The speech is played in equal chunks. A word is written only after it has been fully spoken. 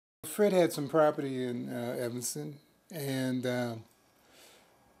Fred had some property in Evanston, and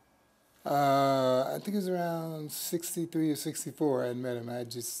I think it was around 63 or 64 I had met him. I had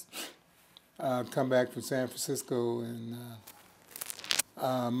just come back from San Francisco, and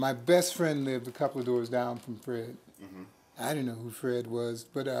my best friend lived a couple of doors down from Fred. Mm-hmm. I didn't know who Fred was,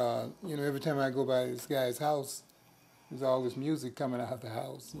 but you know, every time I go by this guy's house, there's all this music coming out of the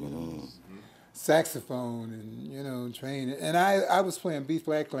house, you know, Mm-hmm. saxophone and, you know, train. And I was playing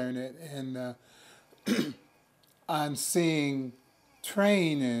B-flat clarinet, and I'm seeing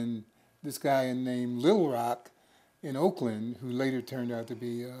Train and this guy named Little Rock in Oakland, who later turned out to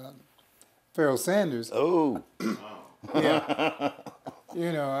be Pharoah Sanders. Oh. Yeah.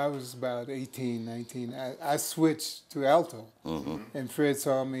 You know, I was about 18, 19. I switched to alto, and Fred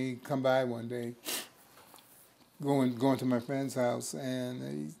saw me come by one day, going to my friend's house,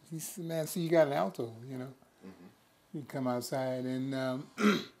 and he said, "Man, see, you got an alto, you know." You come outside, and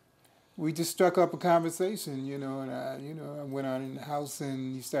we just struck up a conversation, you know, and I went on in the house,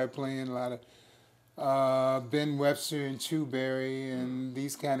 and he started playing a lot of Ben Webster and Chu Berry and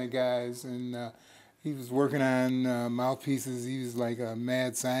these kind of guys, and he was working on mouthpieces. He was like a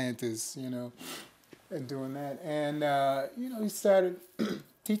mad scientist, you know, and doing that. And you know, he started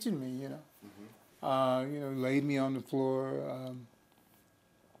teaching me, you know. You know, laid me on the floor,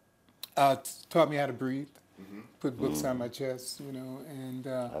 taught me how to breathe, put books on my chest, you know, and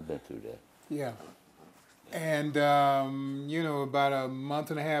I've been through that. yeah. And you know, about a month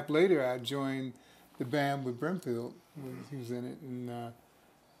and a half later, I joined the band with Brimfield. He was in it, and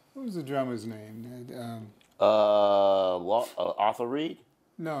what was the drummer's name? Arthur Reed?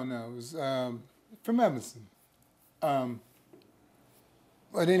 No, it was from Evanston. But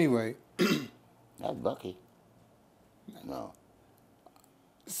anyway. Not Bucky. No.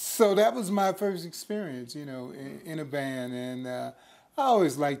 So that was my first experience, you know, in a band, and I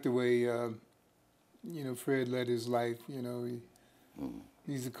always liked the way, you know, Fred led his life. You know,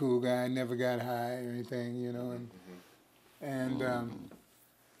 he's a cool guy, never got high or anything, you know, and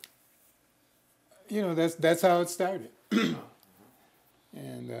you know, that's how it started.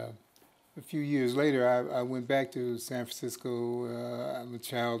 And a few years later, I went back to San Francisco. I'm a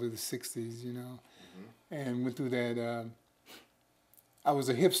child of the '60s, you know, and went through that. I was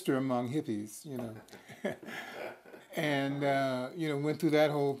a hipster among hippies, you know, and you know, went through that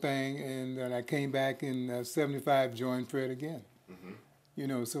whole thing, and then I came back in '75, joined Fred again. You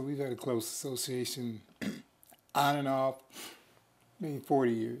know, so we've had a close association, on and off, maybe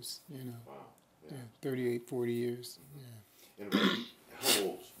 40 years, you know. Wow. Yeah, 38, 40 years. Yeah. And how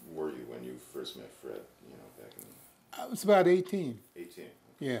old were you when you first met Fred? You know, back in I was about 18. 18.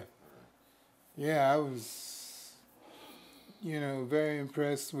 Yeah. Right. Yeah, I was, you know, very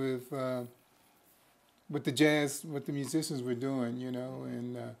impressed with the jazz, what the musicians were doing, you know,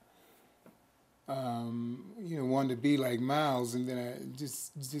 and you know, wanted to be like Miles, and then I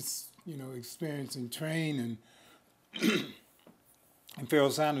just you know, experiencing Train and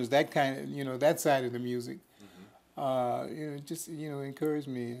Pharoah Sanders, that kind of, you know, that side of the music, you know, just, you know, encouraged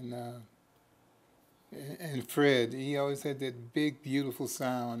me, and Fred, he always had that big, beautiful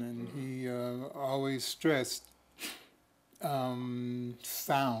sound, and he always stressed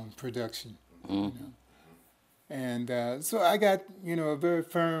sound production, you know. And so I got, you know, a very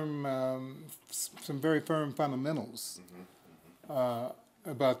firm, some very firm fundamentals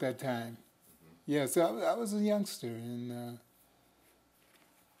about that time. Yeah, so I was a youngster, and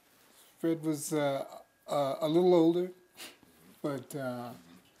Fred was a little older, but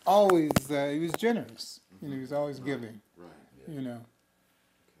always, he was generous. You know, he was always giving, Right. you know.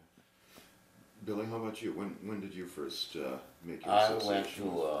 Billy, how about you? When did you first make your I association? went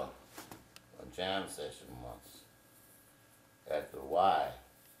to a jam session once at the Y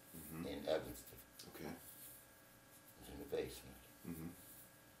in Evanston. Okay. It was in the basement.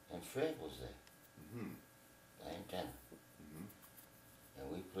 And Fred was there, playing tenor. And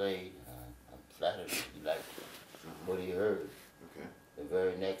we played, I'm flattered he liked what he heard. Okay. The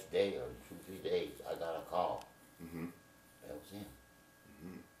very next day, or 2-3 days, I got a call. That was him.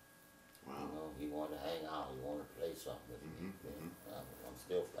 Wow. You know, he wanted to hang out, he wanted to play something with me. And I'm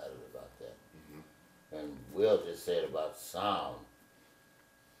still flattered about that. And Will just said about sound.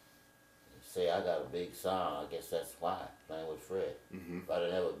 Say I got a big sound, I guess that's why, playing with Fred. If I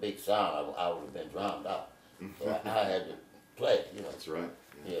didn't have a big sound, I would have been drowned out. So I had to play, you know. That's right.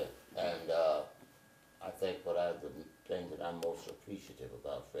 Yeah, and I think the thing that I'm most appreciative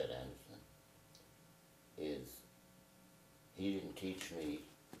about Fred Anderson is he didn't teach me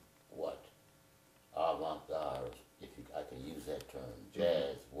what avant-garde, if I can use that term,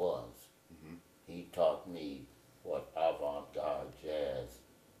 jazz was. He taught me what avant-garde jazz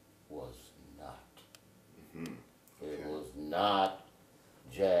was.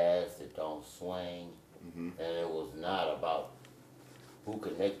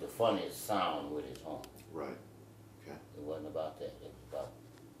 funniest sound with his horn. Right. Okay. It wasn't about that. It was about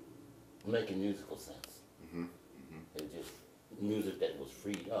making musical sense. Mm-hmm. Mm-hmm. It was just music that was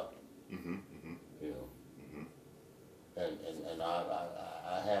freed up. Mm-hmm. Mm-hmm. You know. Mm-hmm. And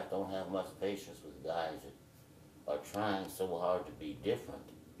I don't have much patience with guys that are trying so hard to be different.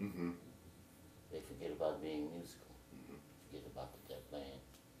 Mm-hmm. They forget about being musical. Mm-hmm. Forget about that they're playing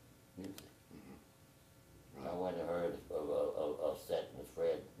music. Mm-hmm. I Right. went and heard a set with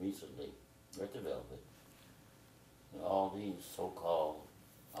Fred recently at the Velvet. And all these so-called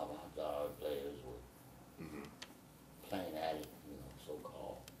avant-garde players were Mm-hmm. playing at it, you know,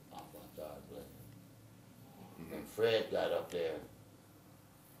 so-called avant-garde players. Mm-hmm. And Fred got up there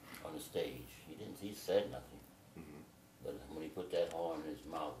on the stage. He said nothing. Mm-hmm. But when he put that horn in his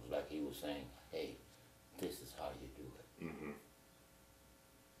mouth, it was like he was saying, hey, this is how you do it. Mm-hmm.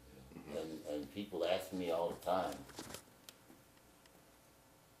 You know? And people ask me all the time,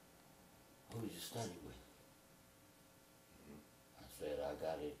 who did you study with? I said, I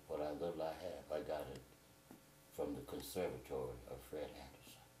got it, what little I have, I got it from the conservatory of Fred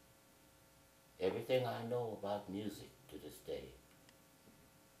Anderson. Everything I know about music to this day,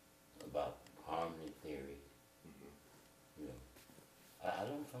 about harmony theory, you know, I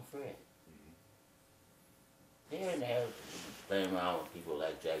learned from Fred. Here and there, playing around with people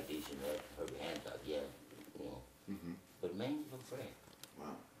like Jack Deach and Herbie Hancock, yeah, you know, Mm-hmm. but mainly from Fred,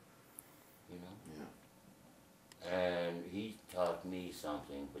 Wow. you know. Yeah. And he taught me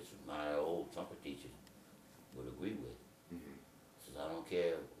something which my old trumpet teacher would agree with. Mm-hmm. He says, I don't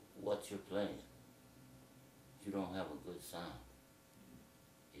care what you're playing, if you don't have a good sound,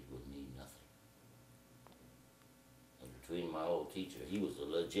 it would mean nothing. And between my old teacher, he was a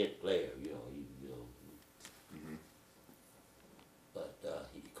legit player, you know, Mm-hmm. but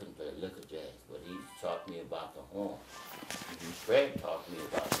he couldn't play a lick of jazz, but he taught me about the horn. Fred taught me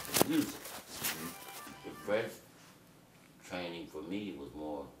about the music. But Fred's training for me was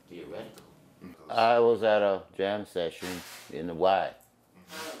more theoretical. Mm-hmm. I was at a jam session in the Y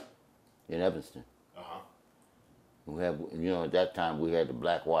in Evanston. Uh-huh. We had, you know, at that time we had the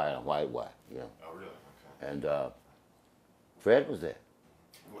black Y and white Y, you know. Oh, really? Okay. And Fred was there.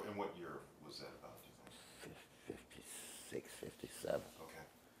 And what year was that about, do you think? 56, 57. Okay.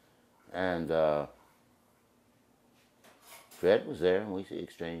 And Fred was there, and we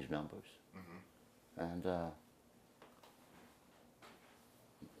exchanged numbers. Mm-hmm. And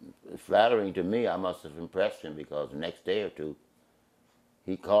it's flattering to me. I must have impressed him because the next day or two,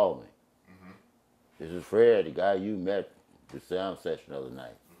 he called me. Mm-hmm. This is Fred, the guy you met at the sound session the other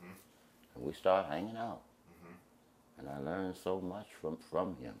night. Mm-hmm. And we started hanging out. Mm-hmm. And I learned so much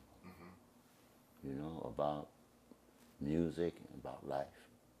from him, Mm-hmm. you know, about music and about life,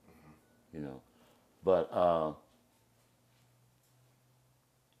 Mm-hmm. you know. But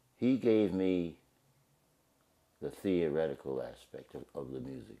he gave me the theoretical aspect of the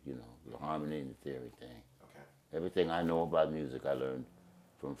music, you know, the harmony and the theory thing. Okay. Everything I know about music I learned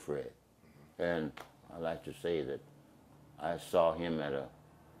from Fred. And I like to say that I saw him at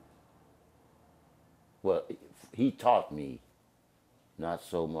well, he taught me not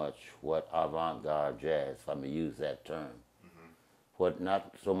so much what avant-garde jazz, if I may use that term,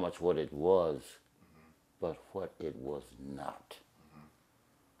 not so much what it was, but what it was not.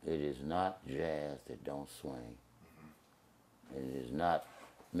 It is not jazz that don't swing. It is not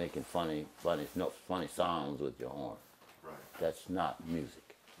making funny sounds with your horn. Right. That's not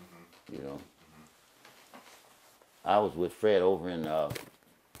music, you know. I was with Fred over in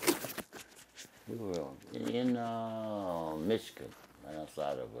we were in Michigan, right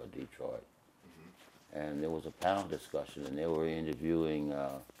outside of Detroit, and there was a panel discussion, and they were interviewing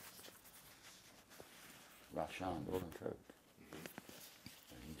Rashawn Kirk.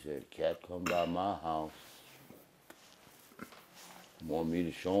 And he said, "Cat come by my house, want me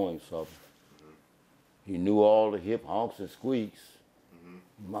to show him something. He knew all the hip honks and squeaks.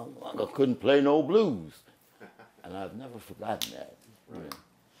 Motherfucker couldn't play no blues." And I've never forgotten that. Right. You know.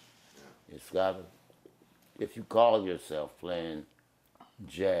 Yeah. It's got to, if you call yourself playing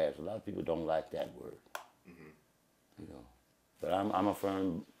jazz, a lot of people don't like that word. You know. But I'm a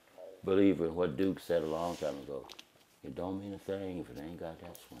firm believer in what Duke said a long time ago. It don't mean a thing if it ain't got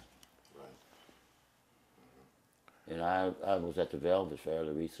that swing. Right. And I was at the Velvet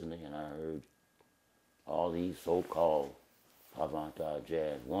fairly recently, and I heard all these so-called avant-garde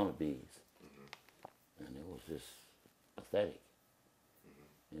jazz wannabes. And it was just pathetic.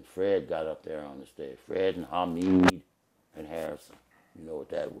 And Fred got up there on the stage. Fred and Hamid and Harrison. You know what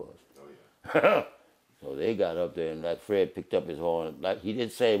that was. Oh, yeah. So they got up there, and like Fred picked up his horn. Like he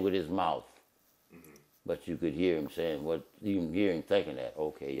didn't say it with his mouth, But you could hear him saying, what you can hear him thinking that,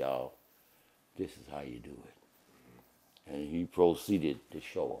 okay, y'all, this is how you do it. And he proceeded to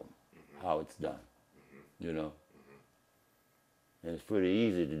show them how it's done, you know. And it's pretty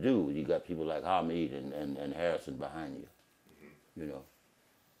easy to do. You got people like Hamid and Harrison behind you, you know.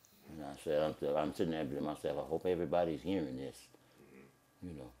 And I said, I'm sitting there to myself, I hope everybody's hearing this,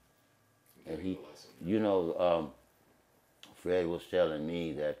 you know. And he, you know, Fred was telling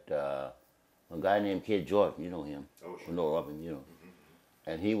me that a guy named Kid Jordan, you know him, Oh, sure. know of him, you know,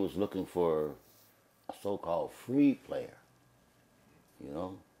 and he was looking for a so-called free player, you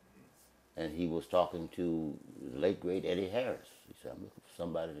know, and he was talking to the late great Eddie Harris. He said, I'm looking for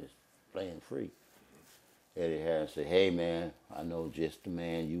somebody that's playing free. Eddie Harris said, hey man, I know just the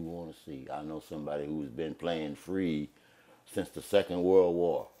man you want to see. I know somebody who's been playing free since the Second World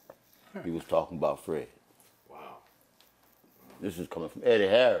War. He was talking about Fred. Wow. This is coming from Eddie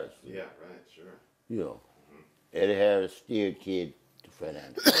Harris. Yeah, right, sure. You know, Eddie Harris steered Kid to Fred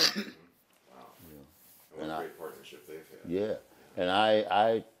Anderson. Wow. You know. And what a great partnership they've had. Yeah. And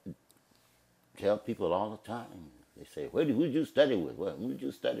I tell people all the time, they say, who did you study with? Who did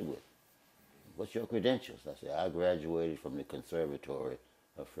you study with? What's your credentials? I say, I graduated from the conservatory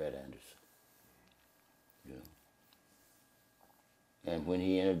of Fred Anderson. You know. And when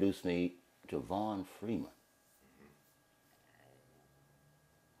he introduced me to Vaughn Freeman,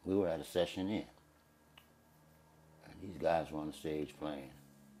 we were at a session in. And these guys were on the stage playing.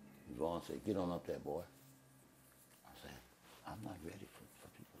 And Vaughn said, get on up there, boy. I said, I'm not ready for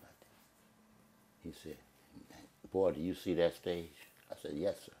people like that. He said, boy, do you see that stage? I said,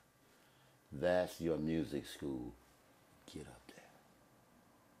 yes, sir. That's your music school. Get up there.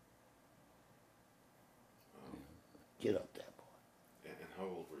 Wow. Get up there, boy. And how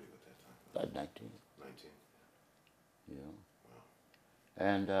old were you at that time? About 19. 19. You know. Wow.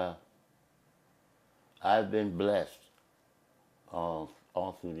 And I've been blessed all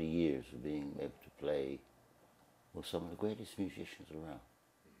through the years of being able to play with some of the greatest musicians around.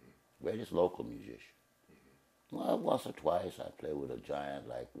 Greatest local musicians. Well, once or twice I played with a giant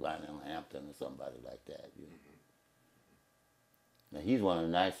like Lionel Hampton or somebody like that. You know. Now he's one of the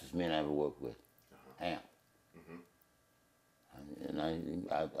nicest men I ever worked with, Hamp. And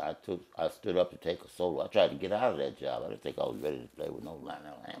I stood up to take a solo. I tried to get out of that job. I didn't think I was ready to play with no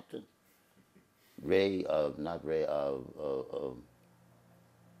Lionel Hampton.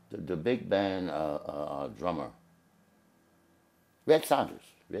 The big band drummer, Red Saunders.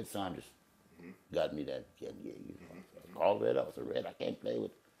 Red Saunders got me that gig. You know. I called Red up. I said, Red, I can't play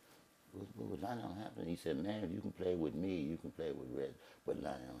with Lionel Hampton. He said, man, if you can play with me, you can play with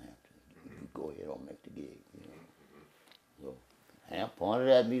Lionel Hampton. You go ahead and make the gig. You know. So Hamp pointed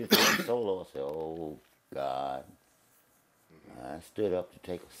at me to take a solo. I said, oh, God. I stood up to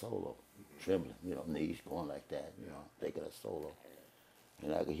take a solo, trembling, you know, knees going like that, you know, taking a solo.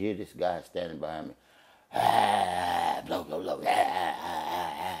 And I could hear this guy standing behind me. Ah, blow, blow, blow.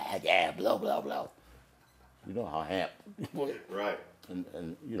 Ah, yeah, blow, blow, blow. You know how Hamp. Right.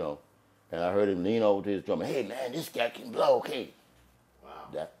 And you know, and I heard him lean over to his drummer. Hey, man, this guy can blow, okay? Wow.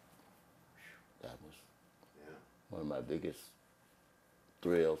 That was Yeah. one of my biggest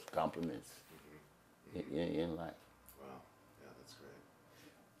thrills, compliments in life. Wow. Yeah, that's great.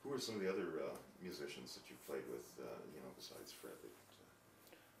 Who are some of the other musicians that you've played with, you know, besides Fred?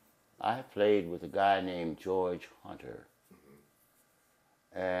 I played with a guy named George Hunter.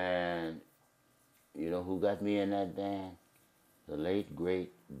 And you know who got me in that band? The late,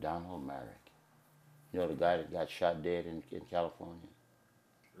 great Donald Myrick. You know, the guy that got shot dead in California?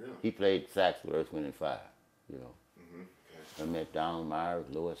 Really? He played sax with Earth, Wind and Fire, you know. Okay. I met Donald Myrick,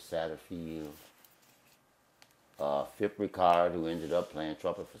 Louis Satterfield, Phip Ricard, who ended up playing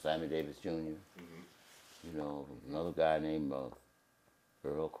trumpet for Sammy Davis Jr. You know, another guy named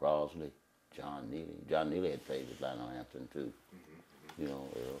Earl Crosley, John Neely. John Neely had played with Lionel Hampton too. You know,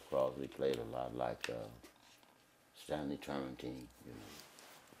 Earl Crosley played a lot like Stanley Turrentine. You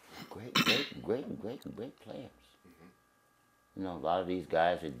know, great players. You know, a lot of these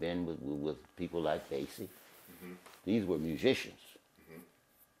guys had been with people like Basie. These were musicians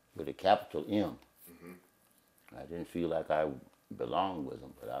with a capital M. I didn't feel like I belonged with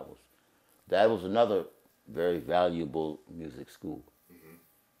them, but that was another very valuable music school.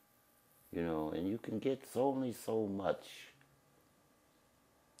 You know, and you can get only so much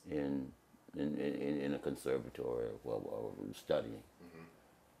in a conservatory or studying.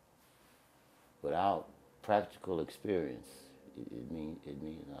 Without practical experience, it means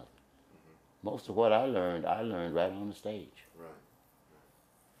nothing. Most of what I learned right on the stage. Right.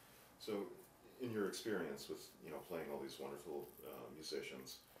 So, in your experience with, you know, playing all these wonderful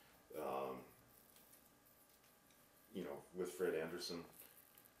musicians, you know, with Fred Anderson,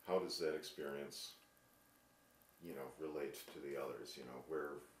 how does that experience, you know, relate to the others? You know,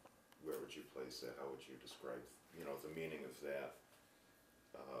 where would you place that? How would you describe, you know, the meaning of that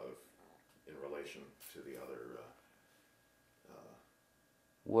in relation to the other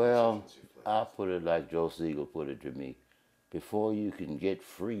Well, musicians you've played I'll with? put it like Joe Siegel put it to me. Before you can get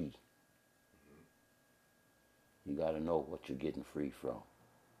free, you got to know what you're getting free from.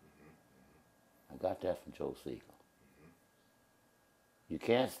 I got that from Joe Siegel. You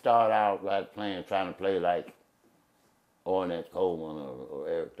can't start out like trying to play like Ornette Coleman or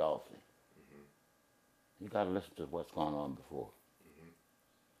Eric Dolphy. You got to listen to what's going on before.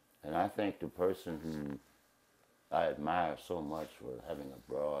 And I think the person who I admire so much for having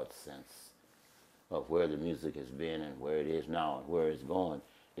a broad sense of where the music has been and where it is now and where it's going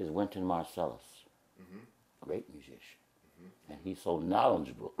is Wynton Marsalis. Great musician. And he's so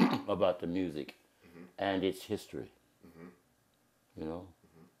knowledgeable about the music and its history. You know?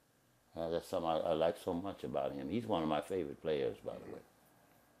 That's something I like so much about him. He's one of my favorite players, by the way.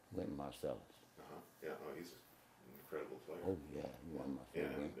 Wynton Marsalis. Yeah, no, he's an incredible player. Oh, yeah, he's one of my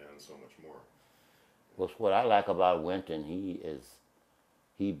favorite. And so much more. Well, what I like about Wynton,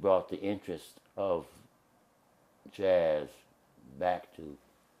 he brought the interest of jazz back to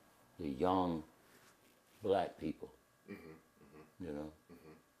the young black people. You know,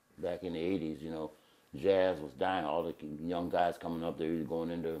 back in the 80s, you know, jazz was dying. All the young guys coming up, they were either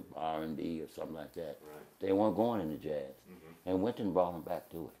going into R&B or something like that. Right. They weren't going into jazz. And Wynton brought them back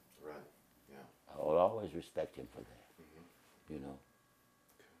to it. Right. Yeah. I will always respect him for that, you know.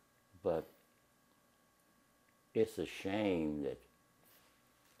 But it's a shame that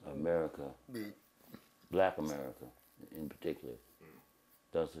America, black America in particular,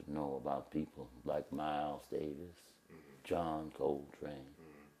 doesn't know about people like Miles Davis, John Coltrane.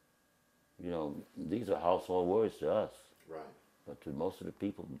 You know, these are household words to us. Right. But to most of the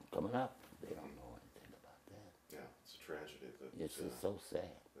people coming up, they don't know anything about that. Yeah, it's a tragedy that It's so sad.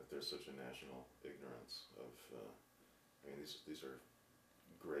 that there's such a national ignorance of. I mean, these are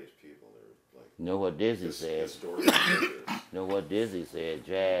great people. They're like. You know what Dizzy said? Historical figures. You know what Dizzy said?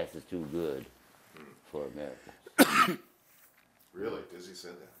 Jazz is too good for America. Really, Dizzy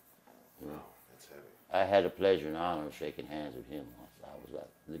said that. Wow, that's heavy. I had the pleasure and honor of shaking hands with him once. I was like,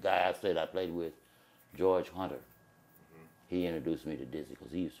 the guy I said I played with, George Hunter. He introduced me to Dizzy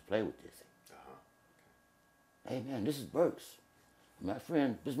because he used to play with Dizzy. Hey man, this is Burks. This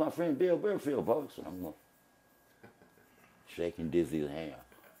is my friend Bill Brimfield, Burks. And I'm going, shaking Dizzy's hand.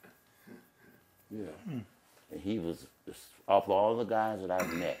 Yeah. And he was, off all the guys that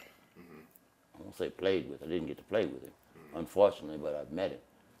I've met, I won't say played with, I didn't get to play with him, unfortunately, but I've met him.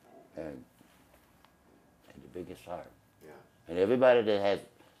 And the biggest heart. Yeah. And everybody that has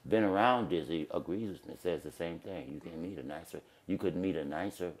been around Dizzy agrees with me, says the same thing. You couldn't meet a nicer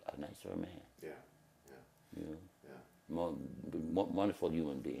man. Yeah. You know? Yeah. More wonderful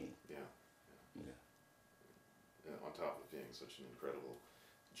human being. Yeah. Yeah. Yeah. On top of being such an incredible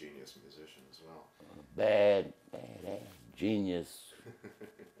genius musician as well. Badass, genius.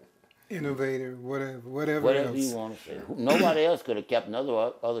 Innovator, whatever Whatever else. you want to say. Nobody else could have kept,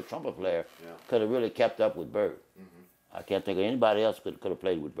 other trumpet player could have really kept up with Bird. I can't think of anybody else could have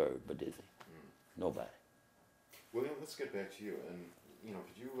played with Bird but Dizzy. Nobody. Well, yeah, let's get back to you. And, you know,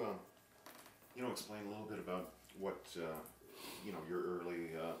 could you, explain a little bit about what, your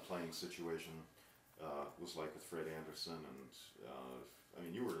early playing situation was like with Fred Anderson? And, I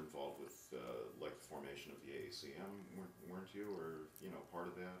mean, you were involved with, like, the formation of the AACM, weren't you? Or, part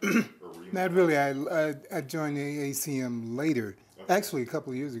of that? Or were you? Not really. I joined the AACM later, actually a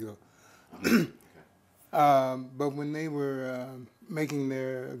couple of years ago. But when they were making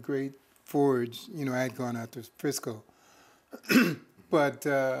their great forge, I had gone out to Frisco. But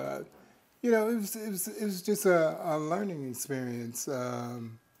it was just a learning experience.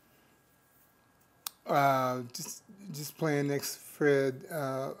 Just playing next to Fred.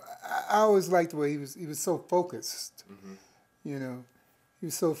 I always liked the way he was so focused. He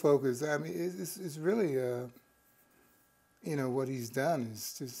was so focused. I mean, it's really what he's done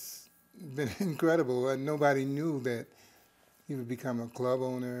is just been incredible. And nobody knew that he would become a club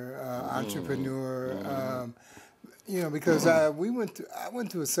owner, entrepreneur. Because I went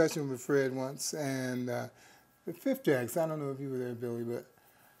to a session with Fred once, and the Fifth Jacks. I don't know if you were there, Billy, but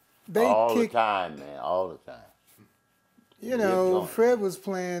they all the time, man, all the time. Fred was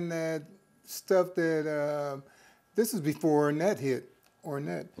playing that stuff that this was before Ornette hit.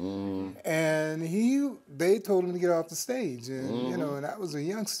 And they told him to get off the stage, and and I was a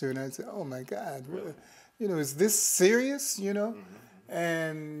youngster, and I said, "Oh my God, really? Is this serious?"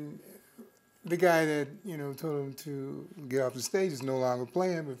 And the guy that, you know, told him to get off the stage is no longer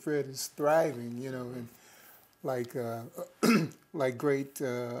playing, but Fred is thriving, you know, and like like great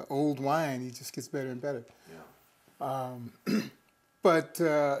old wine, he just gets better and better. Yeah. But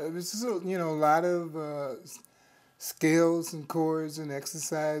it was just, you know, a lot of scales and chords and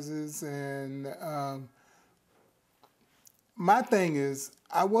exercises. And my thing is,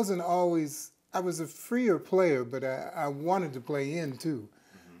 I wasn't always, I was a freer player, but I wanted to play in too.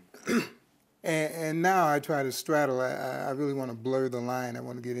 And now I try to straddle. I really want to blur the line. I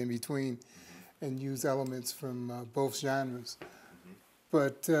want to get in between and use elements from both genres.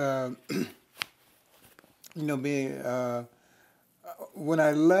 But, you know, being, when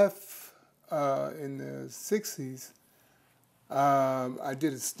I left in the 60s, I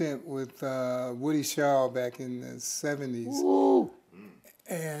did a stint with Woody Shaw back in the 70s. Ooh.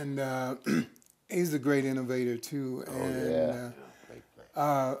 And he's a great innovator too. Oh, And yeah. Great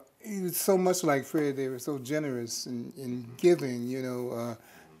play. he was so much like Fred. They were so generous in giving, you know,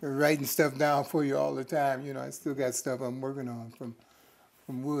 writing stuff down for you all the time. You know, I still got stuff I'm working on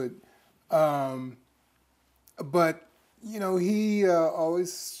from Wood. But, you know, he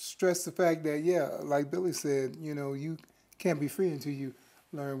always stressed the fact that, yeah, like Billy said, you know, you can't be free until you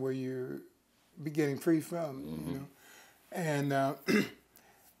learn where you're getting free from, you know.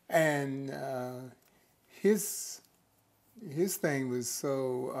 And his thing was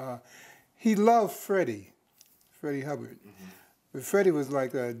so, he loved Freddie Hubbard. But Freddie was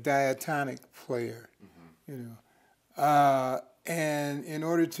like a diatonic player, you know. And in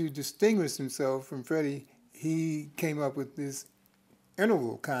order to distinguish himself from Freddie, he came up with these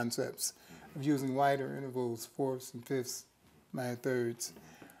interval concepts of using wider intervals, fourths and fifths, minor thirds.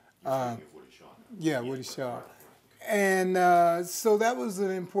 You're thinking of Woody Shaw. Yeah, Woody Shaw. And so that was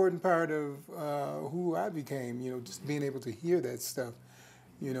an important part of who I became, you know, just being able to hear that stuff,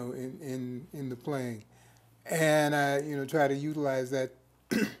 you know, in the playing. And I, you know, try to utilize that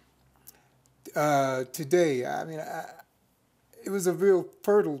today. I mean, it was a real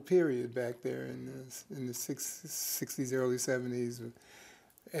fertile period back there in the 60s, early 70s with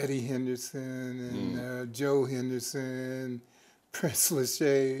Eddie Henderson and Joe Henderson, Prince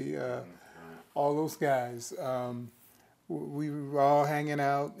Lachey, all those guys. We were all hanging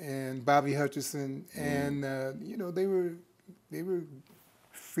out, and Bobby Hutcherson, and you know, they were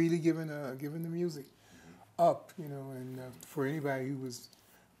freely giving the music up, you know, and for anybody who was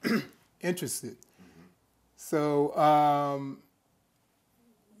interested. So,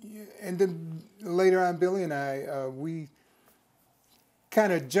 and then later on, Billy and I, we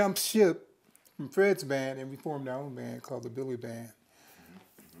kind of jumped ship from Fred's band, and we formed our own band called the Billy Band.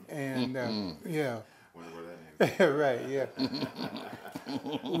 And yeah. Wonder where that name Right, yeah.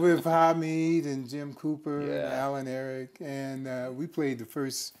 With Hamid and Jim Cooper and Yeah. Alan Eric. And we played the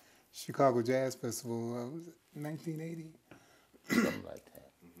first Chicago Jazz Festival, was it 1980? Something like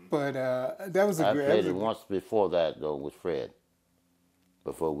that. But that was a I great... played it once before that, though, with Fred,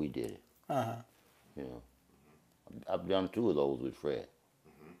 before we did it. Uh-huh. You know, I've done 2 of those with Fred.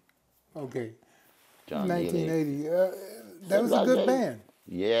 Okay. John 1980. That was a good band.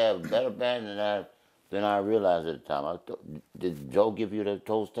 Yeah, better band than I realized at the time. Did Joe give you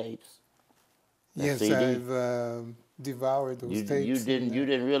those tapes? That Yes, CD? I've devoured those tapes. You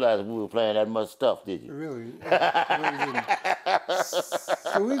didn't realize we were playing that much stuff, did you? Really? I really didn't.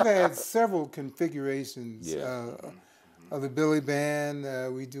 So we've had several configurations of the Billy Band.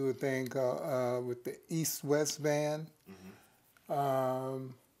 We do a thing called with the East-West Band. Tell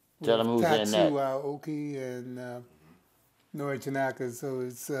them who's in that. Tatsu Aoki and Nori Tanaka. So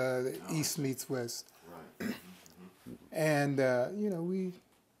it's the East meets West. Right. And you know, we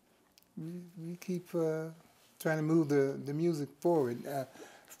keep trying to move the music forward.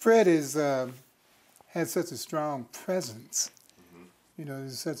 Fred has such a strong presence. You know,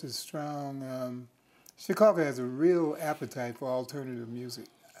 there's such a strong. Chicago has a real appetite for alternative music.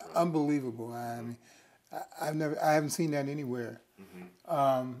 Unbelievable. I mean, I haven't seen that anywhere.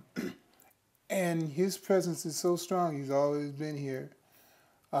 And his presence is so strong. He's always been here.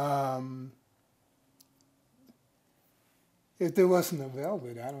 If there wasn't a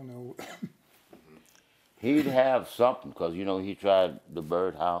Velvet, I don't know. He'd have something, because, you know, he tried the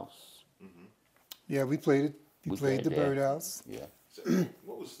Birdhouse. Yeah, we played it. We played the that. Birdhouse. Yeah. So,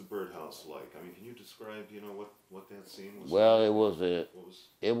 what was the Birdhouse like? I mean, can you describe, you know, what that scene was Well, like?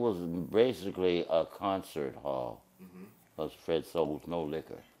 it was basically a concert hall, because Fred sold no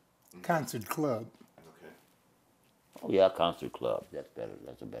liquor. Concert club. Okay. Oh yeah, concert club. That's better.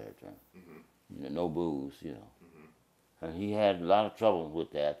 That's a better term. You know, no booze, you know. And he had a lot of trouble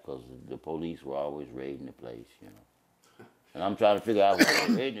with that, because the police were always raiding the place, you know. And I'm trying to figure out what they're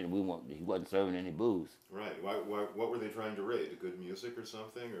rating, and he wasn't serving any booze. Right. What were they trying to rate? Good music or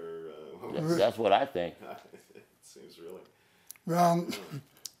something? Or what was That's what I think. it seems really Wrong,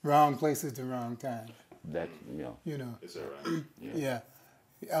 wrong place at the wrong time. That's, You know. Is that right? Yeah.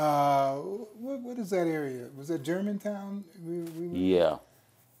 What is that area? Was that Germantown? Yeah.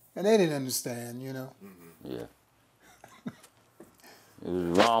 And they didn't understand, you know. Yeah. It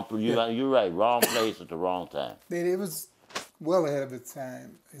was wrong. You're right. Wrong place at the wrong time. It was well ahead of its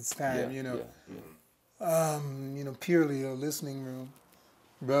time. Yeah, You know. Yeah. You know, purely a listening room,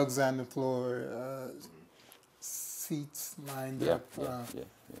 rugs on the floor, seats lined Yeah. up, Yeah.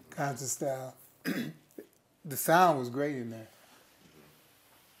 concert style. The sound was great in there.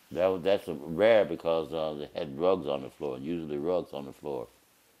 That's rare because they had rugs on the floor, and usually rugs on the floor,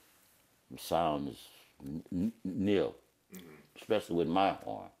 the sound is nil, especially with my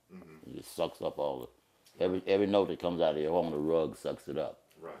horn. It just sucks up all the every note that comes out of your horn, the rug sucks it up.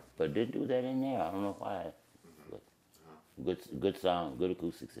 Right. But it didn't do that in there. I don't know why. But good sound, good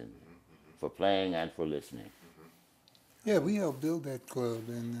acoustics in there for playing and for listening. Yeah, we helped build that club,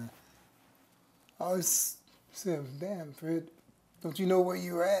 and I always said, "Damn, Fred, don't you know where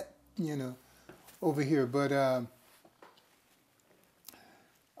you're at? You know, over here." But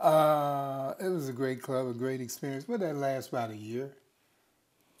it was a great club, a great experience. But that lasted about a year.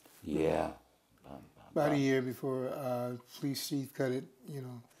 Yeah. About a year before Police Chief cut it, you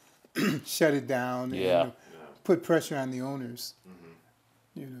know, shut it down, Yeah. and put pressure on the owners,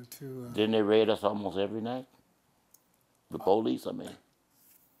 you know, to. Didn't they raid us almost every night? The police, I mean.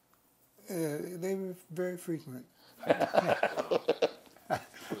 They were very frequent.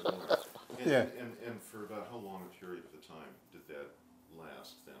 And, and for about how long a period of time did that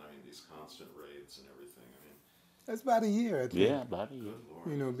last then? I mean, these constant raids and everything. I mean, That's about a year, I think. Yeah, about a year. good Lord.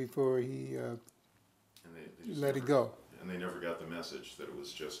 You know, before he And they just let it never- go. And they never got the message that it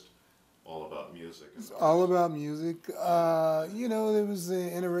was just all about music. And It's all about music. You know, there was the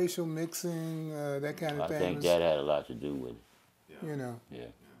interracial mixing, that kind of I thing. think was, that had a lot to do with it. Yeah. You know, Yeah.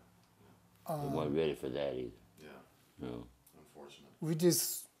 They weren't ready for that either. Yeah. No. Unfortunate. we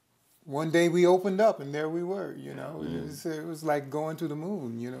just, one day we opened up and there we were, you know. It was like going to the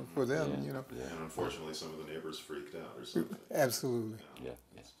moon, you know, for them, Yeah. you know. Yeah. And unfortunately, some of the neighbors freaked out or something. Absolutely. Yeah.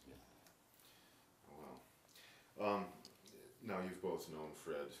 Well, now you've both known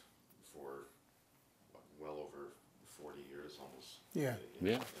Fred for well over 40 years, almost. Yeah.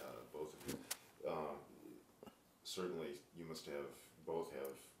 Yeah. Both of you. Certainly, you must both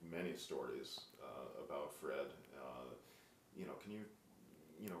have many stories about Fred. You know, can you,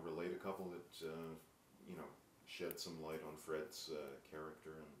 relate a couple that shed some light on Fred's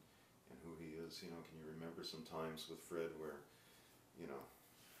character and who he is? You know, can you remember some times with Fred where,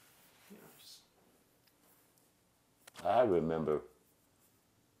 just. I remember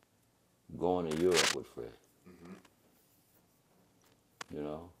going to Europe with Fred. You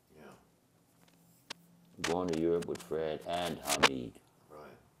know, Yeah. going to Europe with Fred and Hamid. Right.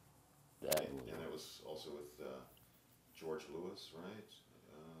 That And was, that was also with George Lewis, right?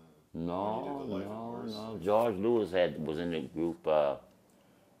 no, when you did The Life of Morris. no. George Lewis was in the group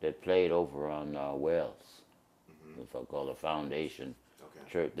that played over on Wells. It's called the Foundation Okay.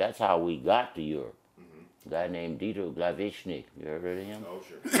 Church. That's how we got to Europe. A guy named Dieter Glavichnik. You ever heard of him? Oh,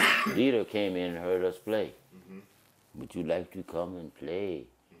 sure. Dieter came in and heard us play. Would you like to come and play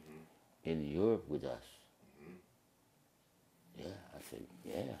in Europe with us? Yeah, I said,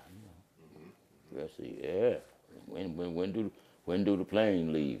 yeah. I said, yeah. When do the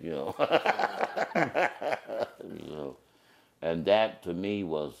plane leave? You know. You know, and that to me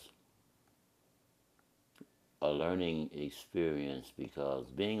was a learning experience because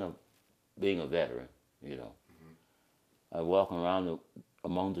being a veteran, you know, I walk around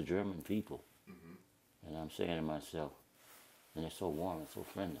among the German people. And I'm saying to myself, and they're so warm and so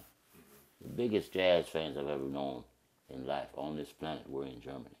friendly. The biggest jazz fans I've ever known in life on this planet were in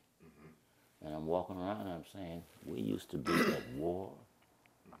Germany. And I'm walking around and I'm saying, we used to be at war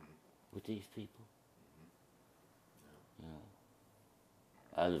with these people. You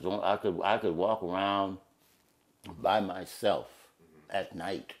know, I could walk around by myself at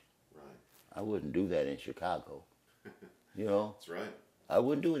night. Right. I wouldn't do that in Chicago. You know, That's right. I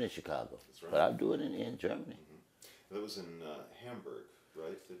wouldn't do it in Chicago, That's right. but I'd do it in Germany. That was in Hamburg,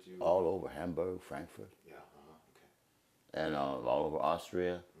 right? That you. All over Hamburg, Frankfurt, Yeah. Okay. and all over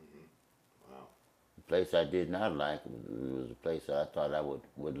Austria. Wow. The place I did not like was the place that I thought I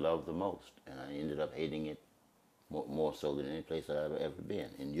would love the most, and I ended up hating it more so than any place that I've ever been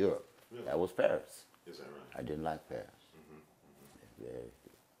in Europe. Really? That was Paris. Is that right? I didn't like Paris.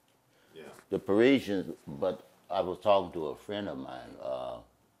 Yeah. The Parisians, but I was talking to a friend of mine,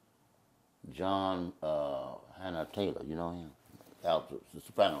 John Hannah Taylor. You know him, alto, the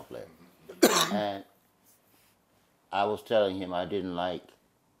soprano player, and I was telling him I didn't like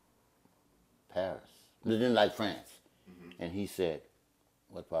Paris. I didn't like France, and he said,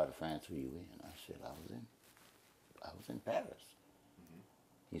 "What part of France were you in?" I said, I was in Paris."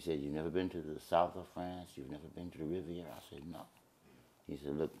 He said, "You've never been to the south of France? You've never been to the Riviera?" I said, "No." He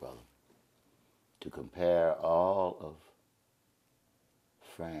said, "Look, brother, to compare all of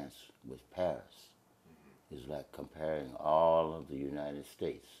France with Paris is like comparing all of the United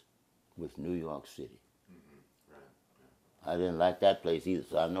States with New York City." I didn't like that place either,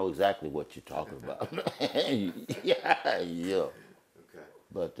 so I know exactly what you're talking about. yeah, yeah. Okay.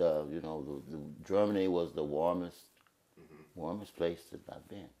 But you know, the Germany was the warmest place that I've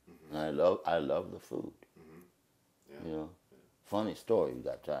been, and I love the food. Yeah. You know, funny story. You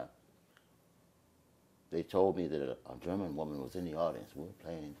got time? They told me that a German woman was in the audience. We were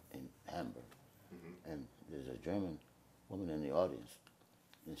playing in Hamburg, and there's a German woman in the audience,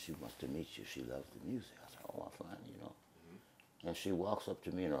 and she wants to meet you. She loves the music. I said, "Oh, I'm fine," you know. And she walks up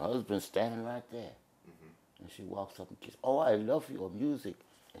to me, and her husband's standing right there. And she walks up and kisses. "Oh, I love your music."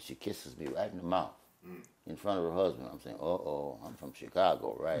 And she kisses me right in the mouth in front of her husband. I'm saying, "Uh-oh, I'm from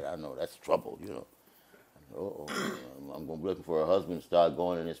Chicago, right? I know that's trouble, you know." Uh-oh, I'm going to be looking for her husband to start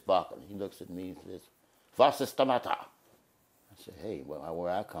going in his pocket. And he looks at me and says, "Was ist the matter?" I said, "Hey, well, where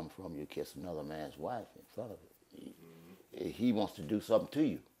I come from, you kiss another man's wife in front of it. He wants to do something to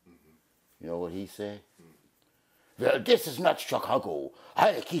you." You know what he said? "Well, this is not Chicago.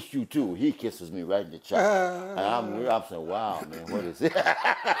 I kiss you too." He kisses me right in the chest. And I'm saying, "Wow, man, what is it?"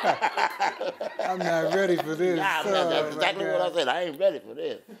 I'm not ready for this. Nah, man, that's exactly what I said. I ain't ready for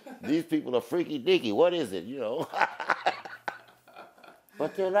this. These people are freaky deaky. What is it, you know?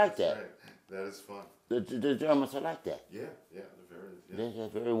 But they're like that. Right. That is fun. The Germans are like that. Yeah, yeah, they're very. They're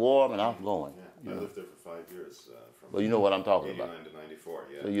very warm and outgoing. Yeah, I lived there for 5 years. From Well, you know what I'm talking 89 about. to 94.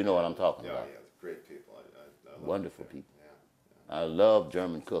 Yeah. So you know what I'm talking Yeah, about. yeah, great people. I love Wonderful it. people. Yeah. I love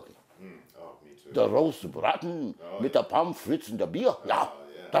German cooking. Oh, me too. Der Rostbraten mit der Pommes frites und der Bier. Ja,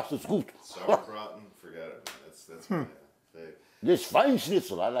 das ist gut. Sauerbraten, forget it, man. That's my fave. This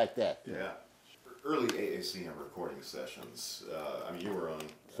Schweinschnitzel, I like that. Yeah. Early AACM recording sessions. I mean, you were on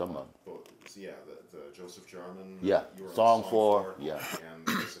Some of them. both. Yeah, the Joseph Jarman. Yeah, You were on Song 4, yeah. And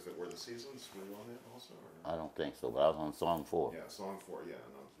As If It Were the Seasons. Were you on that also? Or? I don't think so, but I was on Song 4. Yeah, Song 4. Yeah,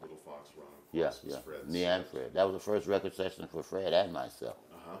 and on Little Fox Run. Of Yeah, course, was yeah. Fred's. Me and Fred. That was the first record session for Fred and myself.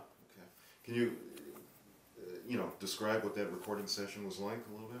 Okay. Can you, describe what that recording session was like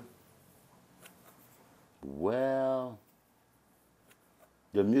a little bit? Well,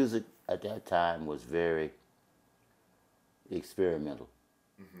 the music at that time was very experimental.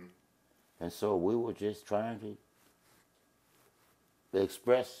 And so we were just trying to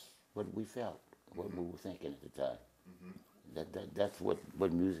express what we felt, what we were thinking at the time. That's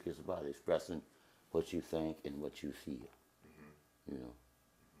what music is about, expressing what you think and what you feel, you know.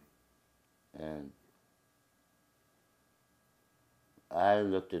 And I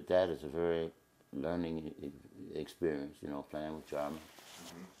looked at that as a very learning experience, you know, playing with Jarman.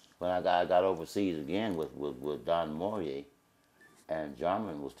 When I got overseas again with Don Mourier, and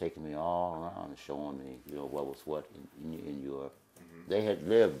Jarman was taking me all around and showing me, you know, what was what in Europe. They had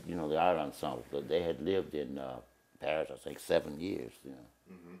lived, you know, the art ensemble, but they had lived in Paris, I think, 7 years, you know.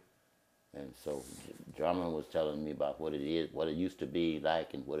 And so Jarman was telling me about what it is, what it used to be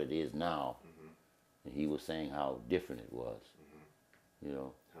like and what it is now. And he was saying how different it was, you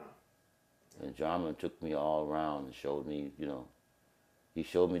know. And Jarman took me all around and showed me, you know, he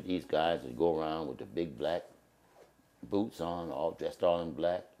showed me these guys that go around with the big black boots on, all dressed all in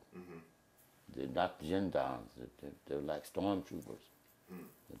black. They're not gendarmes, they're like stormtroopers.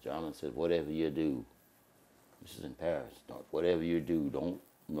 And Jarman said, "Whatever you do," this is in Paris, "whatever you do, don't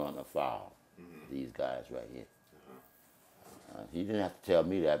run afoul these guys right here." He didn't have to tell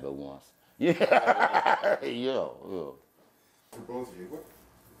me that but once. Yeah, yeah. For both of you,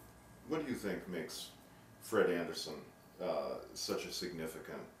 what do you think makes Fred Anderson such a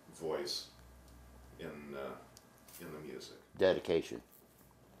significant voice in the music? Dedication.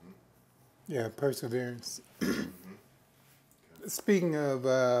 Yeah, perseverance. Speaking of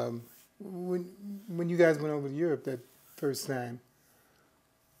when you guys went over to Europe that first time,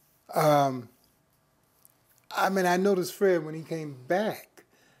 I mean, I noticed Fred when he came back,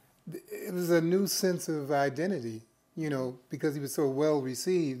 it was a new sense of identity, you know, because he was so well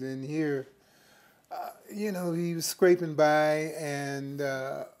received. And here, you know, he was scraping by, and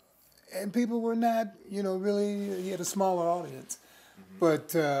people were not, you know, really. He had a smaller audience,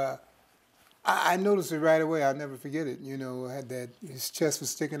 but I noticed it right away. I'll never forget it. You know, had that his chest was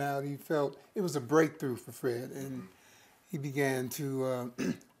sticking out. He felt it was a breakthrough for Fred, and he began to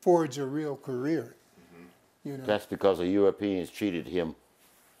forge a real career. You know, That's because the Europeans treated him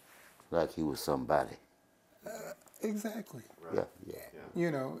like he was somebody. exactly. Right. Yeah.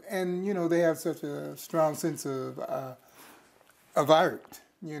 You know, and you know they have such a strong sense of art.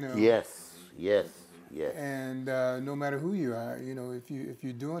 You know. Yes. Yes. Yes. And no matter who you are, you know, if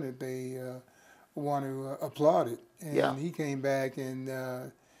you're doing it, they want to applaud it. And Yeah. he came back,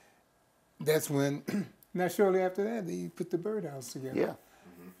 and that's when. Not shortly after that, he put the birdhouse together. Yeah.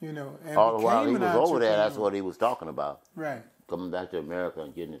 You know, and All the while he became an was over there, that's entrepreneur. what he was talking about. Right. Coming back to America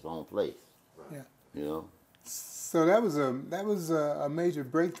and getting his own place. Yeah. You know. So that was a major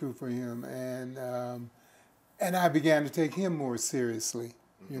breakthrough for him, and I began to take him more seriously.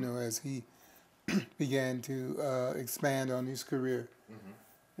 You know, as he began to expand on his career.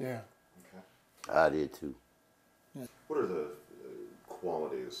 Yeah. Okay. I did too. What are the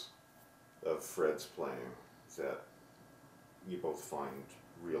qualities of Fred's playing that you both find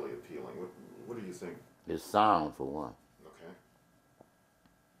really appealing? What do you think? His sound, for one, Okay.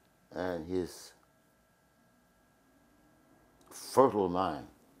 and his fertile mind.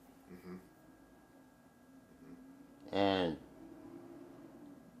 And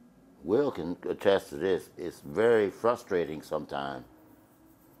Will can attest to this. It's very frustrating sometimes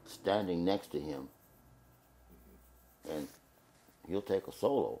standing next to him, and he'll take a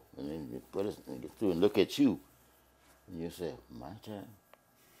solo, and then you put it and get through and look at you, and you say, "My turn.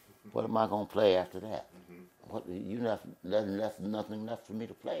 What am I gonna play after that? What you left nothing left for me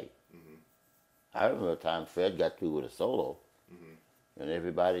to play." I remember a time Fred got through with a solo, and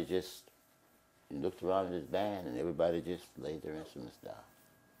everybody just looked around at his band, and everybody just laid their instruments down.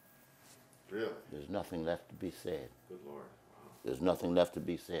 Really? There's nothing left to be said. Good Lord. Wow. There's nothing left to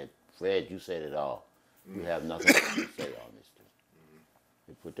be said. Fred, you said it all. You have nothing left to say on this tune.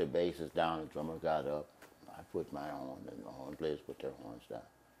 They put their basses down, the drummer got up. I put my horn, and the horn players put their horns down.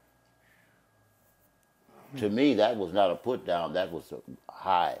 To me, that was not a put down, that was a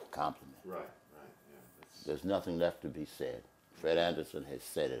high compliment. Right, yeah. There's nothing left to be said. Fred Anderson has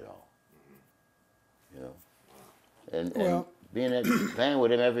said it all. You know? And Well- playing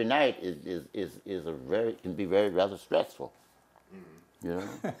with him every night is a very, can be very rather stressful. You know?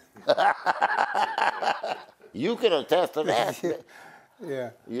 You can attest to that.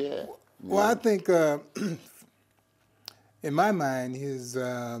 Yeah. Yeah. Well, I think in my mind, his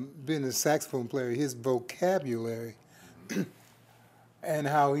being a saxophone player, his vocabulary and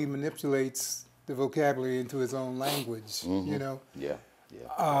how he manipulates the vocabulary into his own language. You know, Yeah.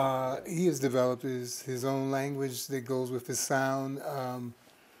 he has developed his own language that goes with his sound.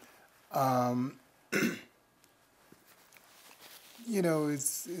 You know,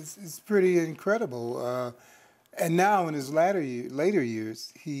 it's pretty incredible. And now in his later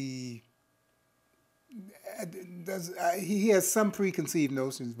years, he has some preconceived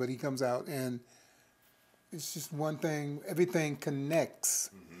notions, but he comes out and it's just one thing. Everything connects.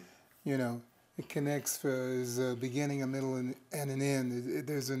 You know, it connects for his beginning, a middle, and an end.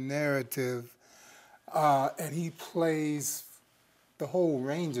 There's a narrative, and he plays the whole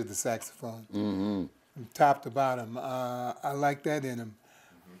range of the saxophone, from top to bottom. I like that in him.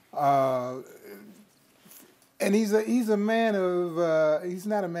 And he's a man of he's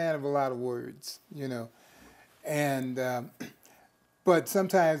not a man of a lot of words, you know, and but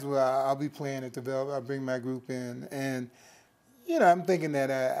sometimes I'll be playing at the Velvet. I'll bring my group in, and you know I'm thinking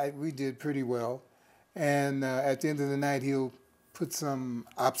that we did pretty well, and at the end of the night he'll put some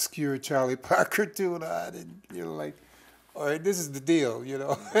obscure Charlie Parker tune on, and you're like, all right, this is the deal, you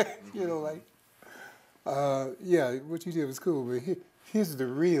know, you know, like, yeah, what you did was cool, but here's the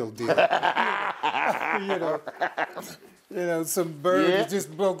real deal. you know, some birds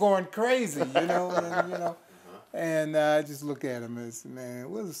just going crazy, you know, and I just look at him and say, man,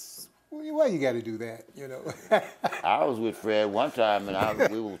 why you got to do that, you know? I was with Fred one time, and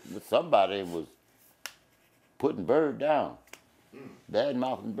we were with somebody and was putting Bird down, bad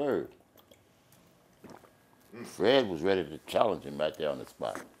mouthing Bird. Fred was ready to challenge him right there on the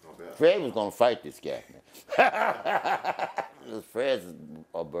spot. Fred was gonna fight this guy, man. Fred's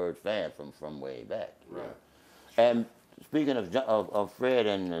a Bird fan from way back. Right. And speaking of Fred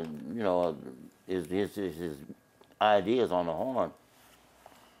and you know his ideas on the horn,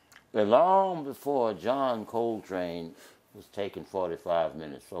 and long before John Coltrane was taking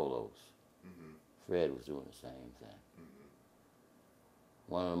 45-minute solos, Fred was doing the same thing.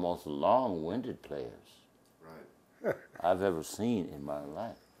 One of the most long-winded players Right. I've ever seen in my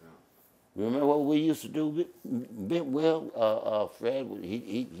life. Remember what we used to do? Fred,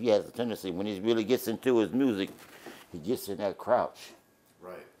 he has a tendency, when he really gets into his music, he gets in that crouch.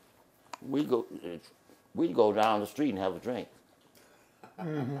 Right. We'd go down the street and have a drink.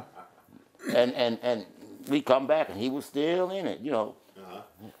 And we come back and he was still in it, you know.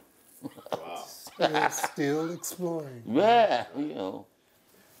 Wow. Still exploring. Yeah, you know.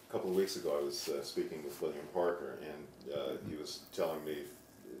 A couple of weeks ago, I was speaking with William Parker, and he was telling me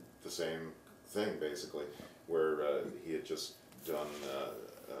the same thing, basically, where he had just done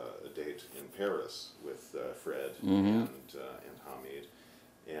a date in Paris with Fred and Hamid,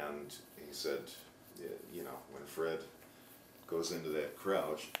 and he said, you know, when Fred goes into that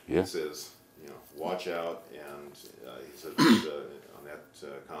crouch, he says, you know, watch out, and he said on that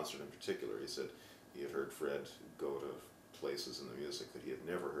concert in particular, he said he had heard Fred go to places in the music that he had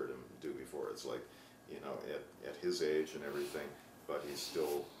never heard him do before. It's like, you know, at his age and everything, but he's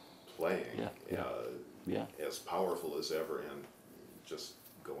still playing as powerful as ever and just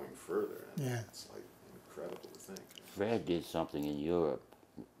going further. And it's like incredible to think. Fred did something in Europe.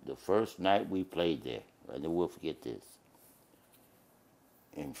 The first night we played there, I never will forget this.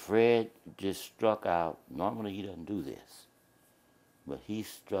 And Fred just struck out. Normally he doesn't do this, but he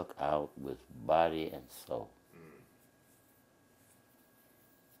struck out with body and soul.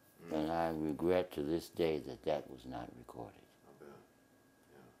 And I regret to this day that that was not recorded. I bet.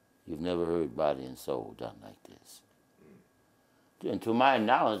 Yeah. You've never heard body and soul done like this. And to my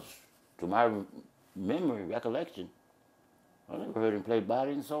knowledge, to my memory, recollection, I never heard him play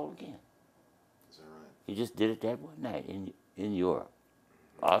body and soul again. Is that right? He just did it that one night in Europe,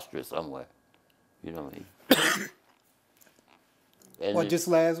 Austria somewhere. You know what I mean? And Well, just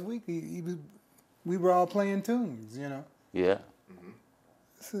last week, we were all playing tunes, you know. Yeah.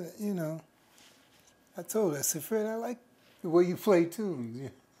 So, you know, I told her, I said, Fred, I like the way you play tunes.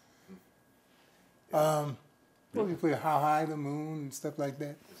 Yeah. Well, you play How High the Moon and stuff like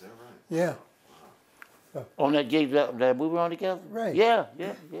that. Is that right? Yeah. On that gig that we were on together? Right. Yeah.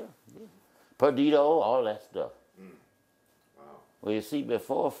 Perdido, all that stuff. Wow. Well, you see,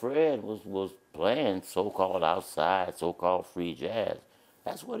 before Fred was playing so-called outside, so-called free jazz,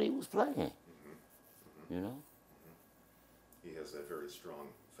 that's what he was playing. You know? He has that very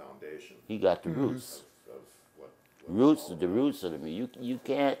strong foundation. He got the roots. Of what Roots, the roots of the music. You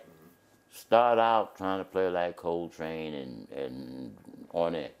can't start out trying to play like Coltrane and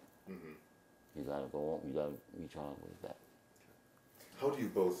Ornette. You gotta go on, you gotta reach all the way back. How do you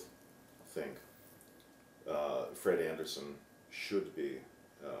both think Fred Anderson should be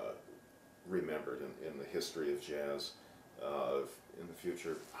remembered in the history of jazz in the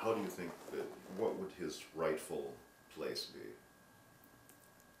future? How do you think that, what would his rightful place be?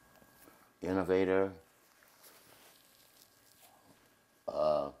 Innovator,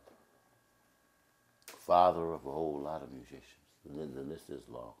 father of a whole lot of musicians. The list is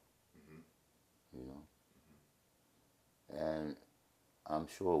long, you know. And I'm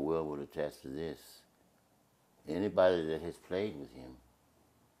sure Will would attest to this. Anybody that has played with him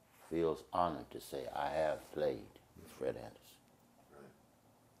feels honored to say, I have played with Fred Anderson. Right.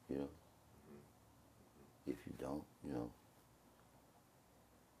 You know? If you don't, you know.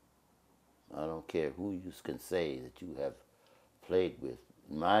 I don't care who you can say that you have played with.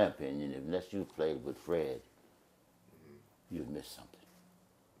 In my opinion, unless you've played with Fred, you've missed something.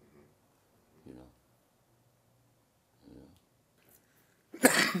 You know?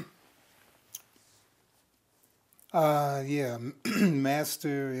 Yeah,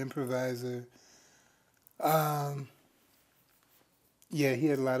 master, improviser. Yeah, he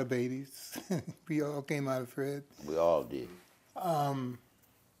had a lot of babies. We all came out of Fred. We all did.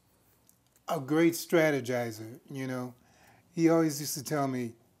 A great strategizer, you know. He always used to tell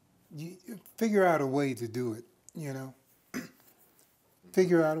me, figure out a way to do it, you know.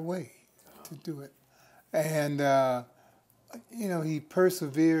 Figure out a way to do it. And, you know, he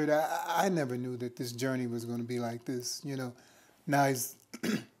persevered. I never knew that this journey was going to be like this, you know. Now he's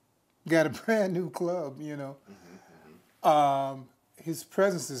got a brand new club, you know. His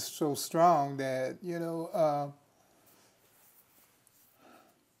presence is so strong that, you know,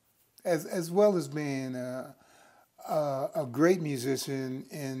 as well as being a great musician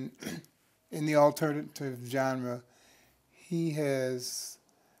in the alternative genre, he has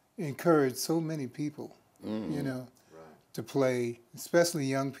encouraged so many people, you know, to play, especially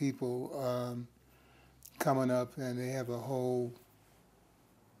young people coming up, and they have a whole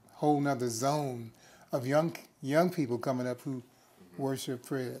nother zone of young people coming up who worship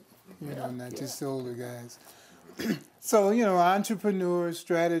Fred, you know, not just the older guys. So, you know, entrepreneur,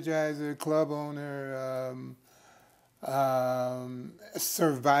 strategizer, club owner,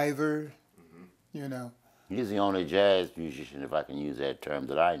 survivor, you know. He's the only jazz musician, if I can use that term,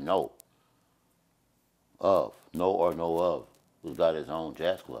 that I know of, who's got his own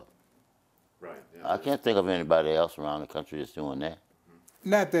jazz club. Right. Yeah, I can't think of anybody else around the country that's doing that.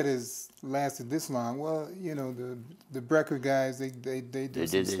 Not that it's lasted this long. Well, you know, the Brecker guys, they do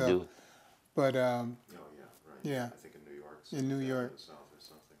some stuff. Do. But Oh yeah, right. yeah. I think in New York. In New York. In the South or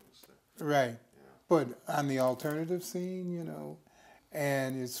something. Right. Yeah. But on the alternative scene, you know,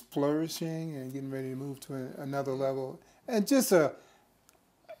 and it's flourishing and getting ready to move to another level, and just a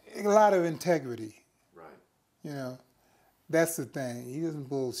lot of integrity. Right. You know, that's the thing. He doesn't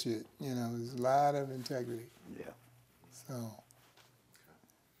bullshit. You know, there's a lot of integrity. Yeah. So.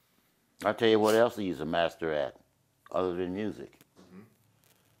 I'll tell you what else he's a master at, other than music.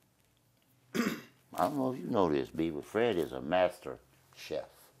 I don't know if you know this, B, but Fred is a master chef.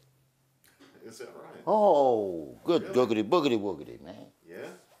 Is that right? Oh, good Really? googity boogity woogity, man. Yeah.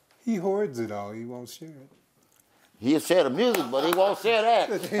 He hoards it all. He won't share it. He'll share the music, but he won't share that.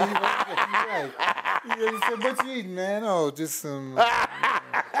 You're right. He said, "What you eating, man?" Oh, just some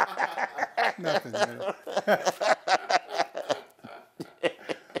nothing. Man.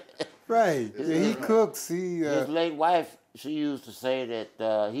 Right. Yeah, he cooks. His late wife, she used to say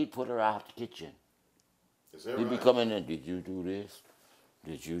that he'd put her out the kitchen. Is that He'd be right? coming in, did you do this?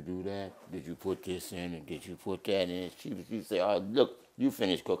 Did you do that? Did you put this in and did you put that in? She'd say, oh, look, you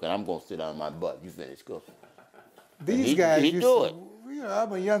finish cooking. I'm going to sit on my butt. You finish cooking. These guys he'd used do to, it. You know,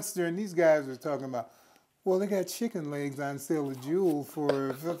 I'm a youngster, and these guys were talking about, well, they got chicken legs on sale at Jewel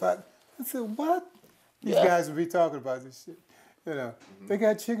for I said, what? These guys would be talking about this shit. You know, they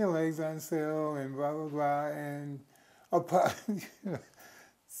got chicken legs on sale and blah, blah, blah, and you know,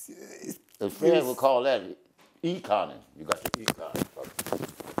 The Fred would call that econing. You got the econ.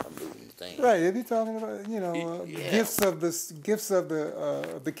 I'm doing the thing. right, they be talking about, you know, Yeah. gifts of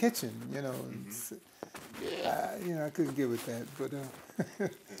the kitchen, you know. You know, I couldn't get with that, but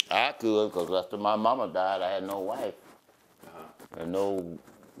I could, because after my mama died, I had no wife and no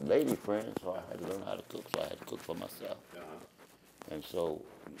lady friend, so I had to learn how to cook, so I had to cook for myself. And so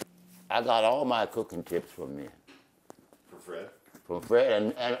I got all my cooking tips from men. From Fred? From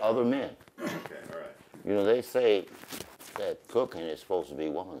Fred and other men. Okay, all right. You know, they say that cooking is supposed to be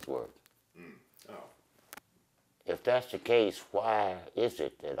woman's work. Oh. If that's the case, why is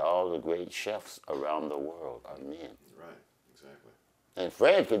it that all the great chefs around the world are men? Right, exactly. And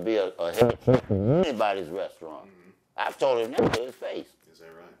Fred could be a head chef in anybody's restaurant. I've told him that to his face. Is that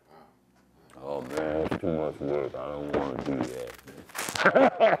right? Wow. Oh man, it's too much work. I don't want to do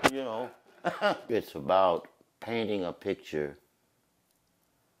that. You know, it's about painting a picture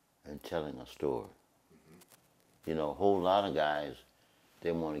and telling a story. You know, a whole lot of guys,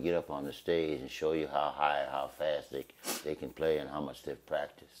 they want to get up on the stage and show you how high, how fast they can play and how much they've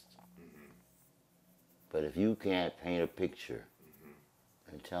practiced. But if you can't paint a picture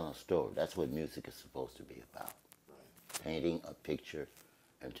and tell a story, that's what music is supposed to be about. Right. Painting a picture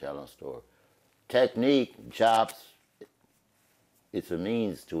and telling a story. Technique, chops, it's a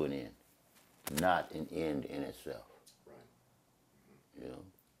means to an end, not an end in itself. Right. You know?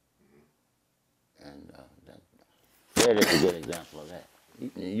 And Fred is a good example of that.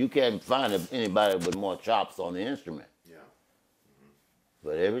 You can't find anybody with more chops on the instrument. Yeah.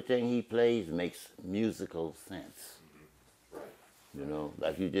 But everything he plays makes musical sense. Right. You know,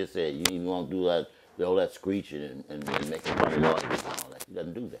 like you just said, you even won't do all that screeching and making funny noises and all that. He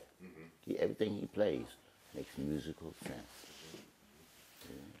doesn't do that. Everything he plays makes musical sense.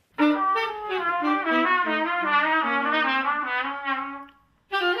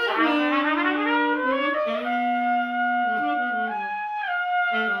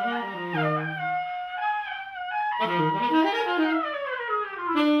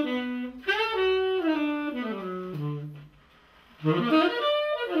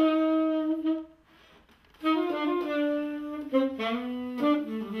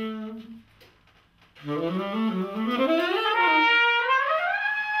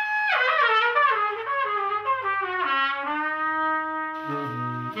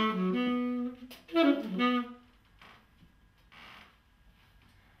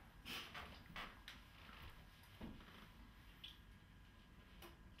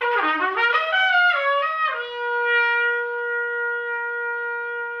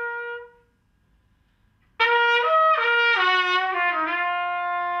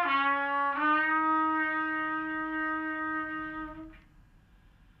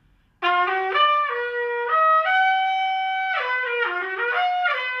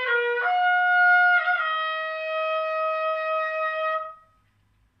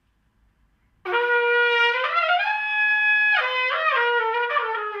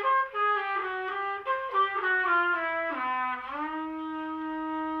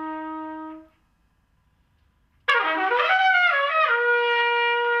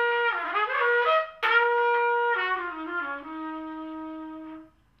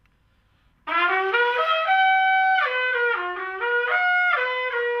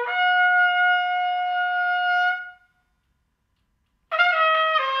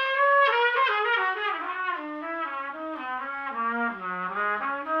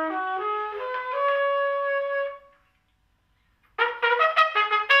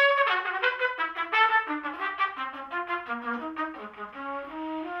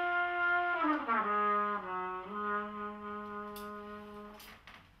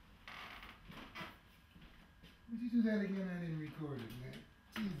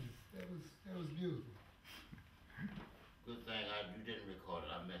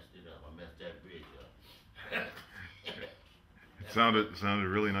 Sounded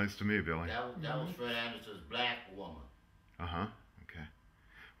really nice to me, Billy. That was Fred Anderson's Black Woman. Uh-huh. Okay.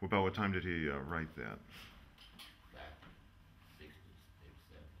 Well, about what time did he write that? Back 60s,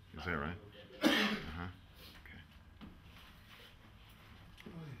 70s. Is that right? Uh-huh. Okay.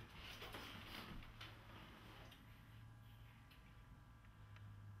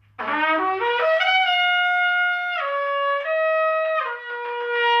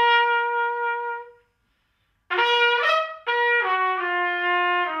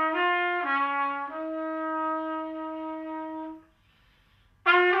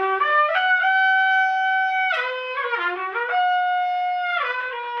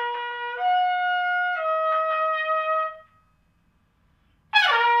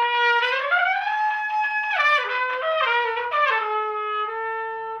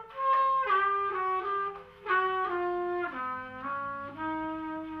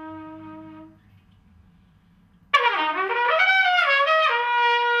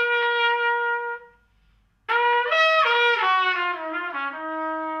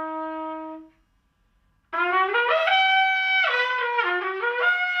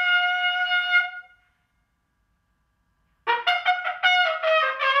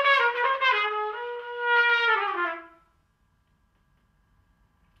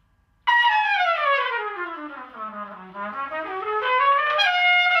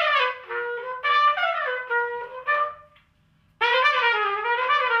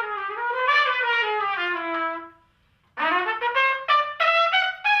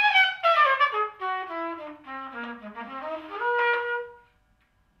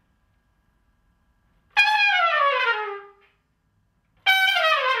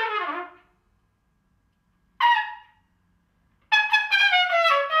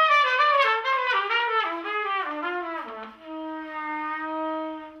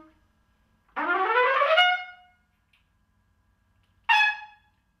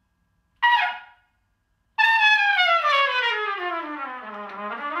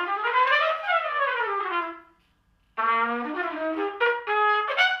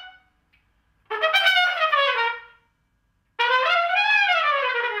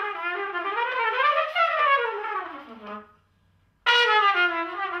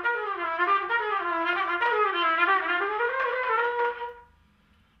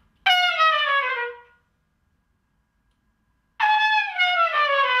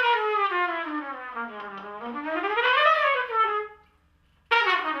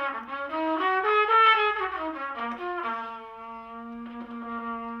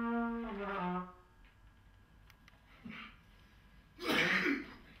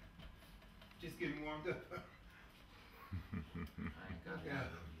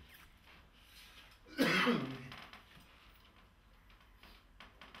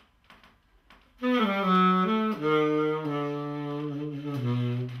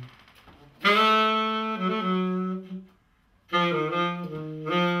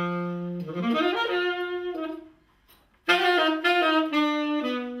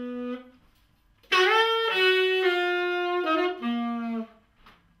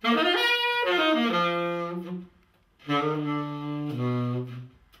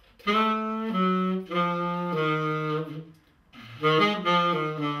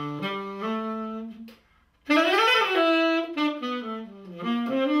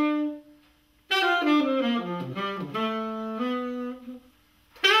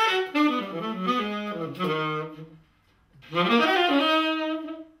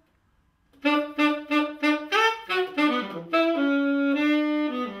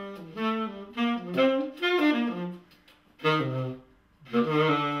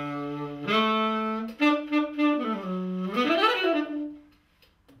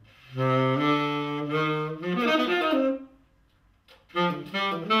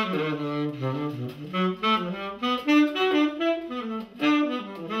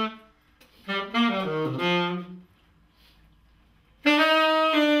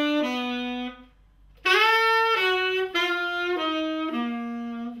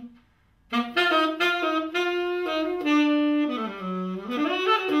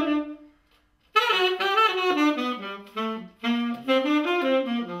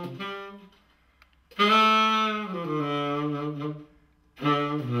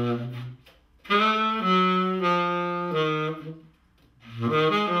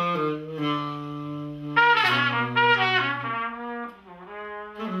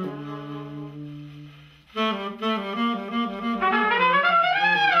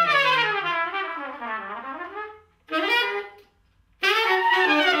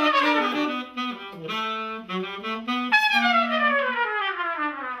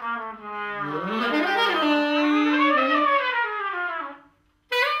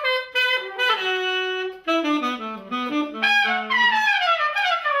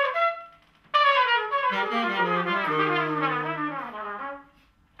 You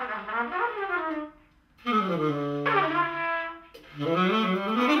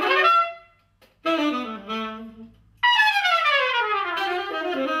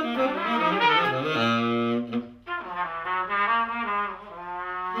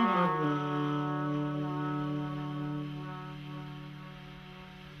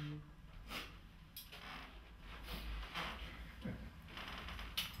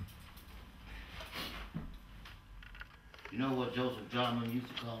know what Joseph Jarman used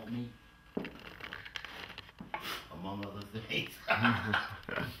to call me? Among other things.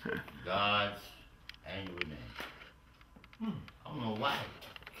 God's angry man. I don't know why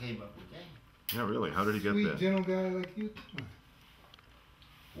he came up with that. Yeah, really. How did he get Sweet, that? gentle guy like you.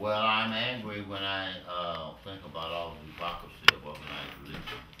 Well, I'm angry when I think about all the hypocrisy of organized religion.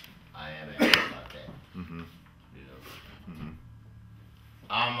 I am angry about that. Mm-hmm. You know. Mm-hmm.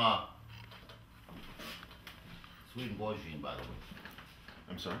 I'm Swedenborgian, by the way.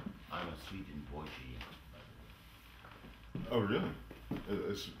 I'm sorry? I'm a Swedenborgian. Oh, really?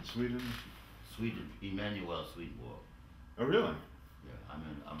 Is Sweden? Sweden, Emmanuel Swedenborg. Oh, really? Yeah, I'm a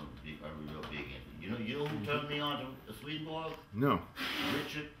real big into. You know who turned me on to Swedenborg? No.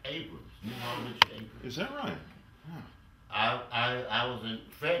 Richard Abrams. You know Richard Abrams. Is that right? I was in.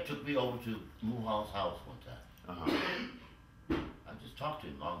 Fred took me over to Mulhall's house one time. Uh-huh. I just talked to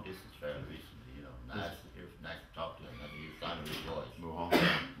him long distance fairly recently. You know, nice. It was nice to talk to him. I mean, he was sounding his voice. Mulhall.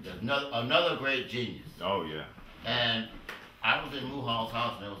 There's another great genius. Oh, yeah. And I was in Mulhall's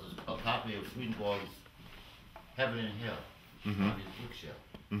house, and there was a copy of Swedenborg's Heaven and Hell on his bookshelf.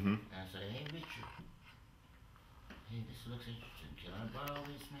 Mm-hmm. And I said, "Hey, Richard, hey, this looks interesting. Can I borrow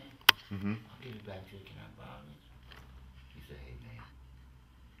this, man? Mm-hmm. I'll give it back to you. Can I borrow this?" He said, "Hey, man,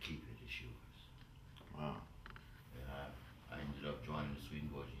 keep it. It's yours." Wow. And I ended up joining the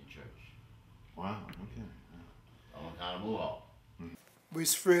Swedenborgian Church. Wow. Okay. On account of Mulhall.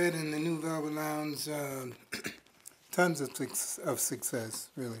 With Fred and the New Velvet Lounge, tons of success,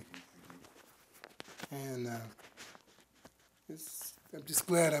 really. And I'm just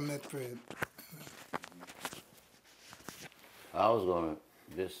glad I met Fred. I was going to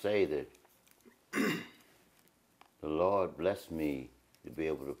just say that the Lord blessed me to be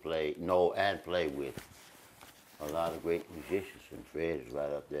able to play with a lot of great musicians, and Fred is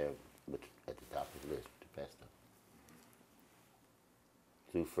right up there at the top of the list, the best of them.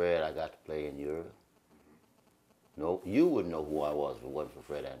 Through Fred, I got to play in Europe. No, you wouldn't know who I was if it wasn't for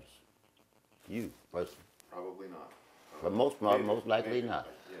Fred Anderson. You, personally. Probably not. But most likely maybe. not.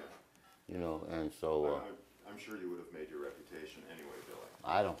 Yeah. You know, and so... I'm sure you would have made your reputation anyway, Billy.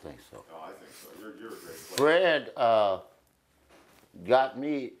 I don't think so. Oh, I think so. You're a great player. Fred got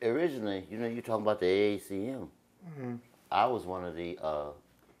me originally, you know, you're talking about the AACM. Mm-hmm. I was one of the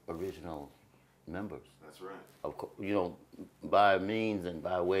original members. That's right. Of you know, by means and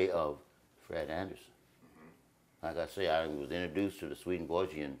by way of Fred Anderson. Like I say, I was introduced to the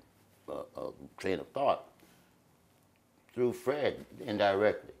Swedenborgian train of thought through Fred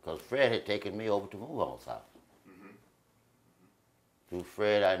indirectly, because Fred had taken me over to Mulhall's house. Through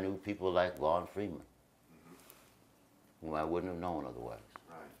Fred, I knew people like Vaughn Freeman, whom I wouldn't have known otherwise.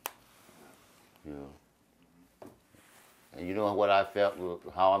 Right. You know. And you know what I felt,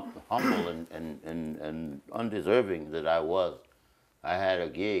 how humble and undeserving that I was. I had a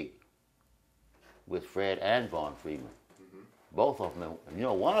gig with Fred and Vaughn Freeman. Both of them. You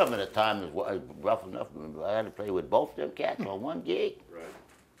know, one of them at a time was rough enough. I had to play with both them cats on one gig. Right.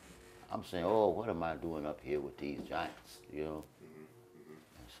 I'm saying, oh, what am I doing up here with these giants, you know?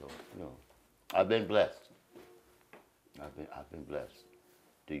 And so, you know, I've been blessed. I've been blessed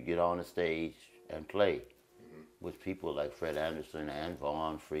to get on the stage and play with people like Fred Anderson and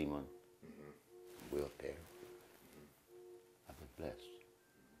Vaughn Freeman, Will Perry. I've been blessed.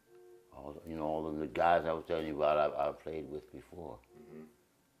 All of the guys I was telling you about, I've played with before.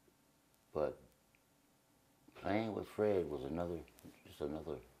 But playing with Fred was another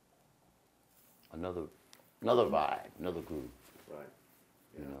vibe, another groove. Right.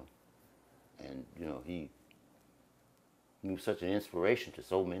 You know, and you know he was such an inspiration to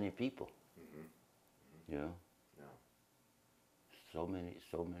so many people. You know. Yeah. So many.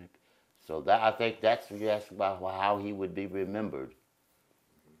 So that I think that's what you asked about how he would be remembered.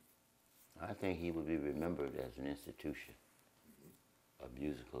 I think he would be remembered as an institution, a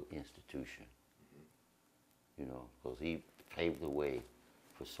musical institution. You know, because he paved the way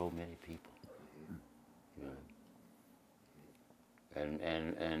for so many people. You know. And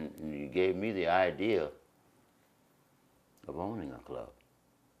you gave me the idea of owning a club.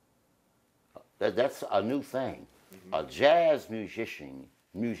 That's a new thing. A jazz musician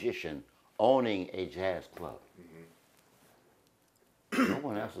owning a jazz club. No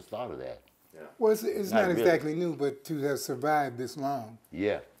one else has thought of that. Yeah. Well, it's Not not really. exactly new, but to have survived this long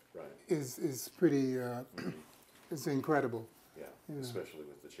Yeah. Right. is pretty, it's incredible. Yeah. Especially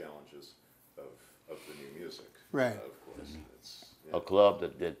with the challenges of the new music. Right. Of course. It's, A club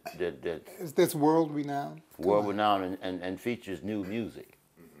that That's world renowned. world renowned and features new music.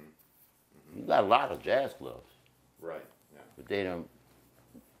 You got a lot of jazz clubs, right. Yeah. but they don't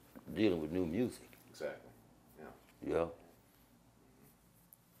dealing with new music. Exactly. Yeah. You know?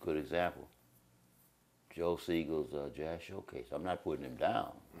 Good example. Joe Siegel's Jazz Showcase. I'm not putting him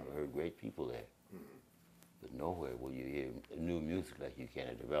down. I've heard great people there. But nowhere will you hear new music like you can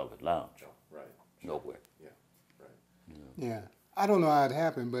at the Velvet Lounge. Oh, right. Nowhere. Yeah. Right. Yeah. I don't know how it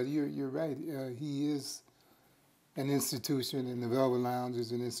happened, but you're right. He is an institution, and the Velvet Lounge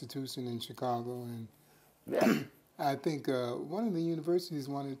is an institution in Chicago. And Yeah. I think one of the universities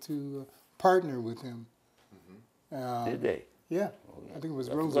wanted to partner with him. Did they? Yeah. Oh, yeah. I think it was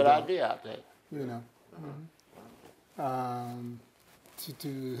That's a Roosevelt. good idea out there. You know,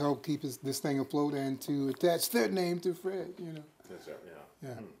 to help keep this thing afloat and to attach their name to Fred. You know. That's it. Yeah.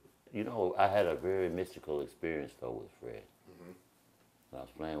 Yeah. You know, I had a very mystical experience though with Fred. When I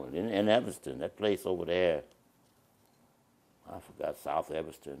was playing with him in Evanston, that place over there. I forgot, South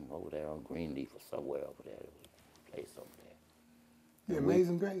Evanston, over there on Greenleaf or somewhere over there. There was a place over there. The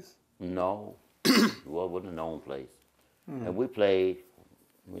Amazing Grace. No, well, it wasn't a known place. And we played,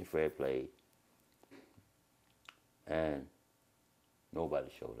 me and Fred played, and nobody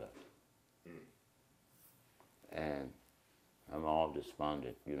showed up. And I'm all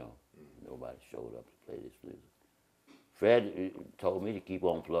despondent, you know, nobody showed up to play this music. Fred told me to keep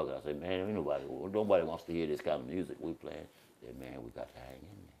on plugging. I said, man, ain't nobody wants to hear this kind of music we playing. I said, man, we got to hang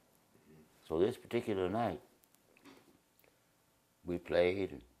in there. So this particular night, we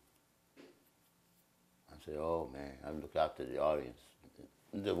played, and I said, oh man, I looked out to the audience.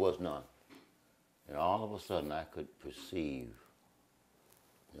 There was none. And all of a sudden I could perceive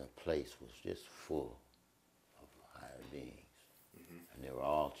the place was just full of higher beings. And they were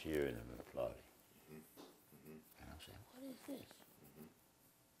all cheering and applauding. And I said, what is this?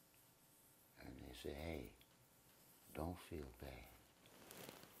 And they said, hey, don't feel bad.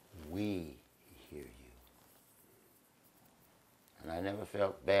 We hear you. And I never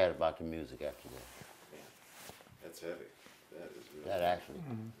felt bad about the music after that. That's heavy. That is really That actually.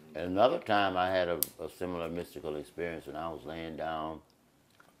 And another time I had a similar mystical experience when I was laying down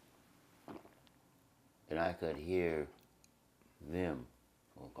and I could hear them,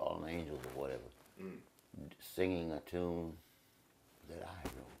 we'll call them angels or whatever, singing a tune that I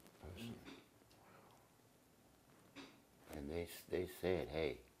wrote personally. And they said,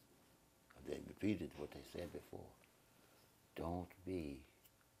 hey, they repeated what they said before. Don't be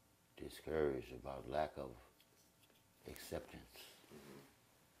discouraged about lack of acceptance.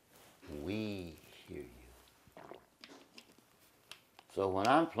 We hear you. So when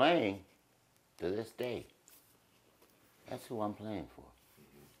I'm playing, to this day, that's who I'm playing for.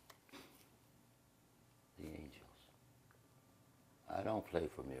 The angels. I don't play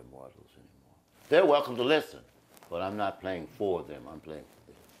for mere mortals anymore. They're welcome to listen, but I'm not playing for them. I'm playing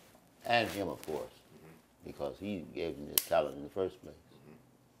for them. And him, of course, because he gave me this talent in the first place.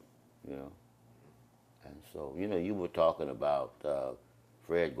 You know? And so, you know, you were talking about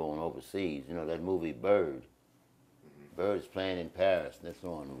Fred going overseas. You know, that movie Bird. Bird is playing in Paris, and they're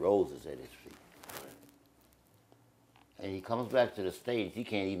throwing roses at his feet. And he comes back to the States, he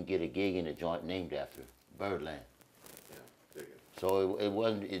can't even get a gig in a joint named after Birdland. Yeah, dig it. So it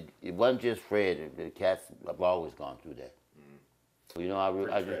wasn't just Fred. The cats have always gone through that. You know, I just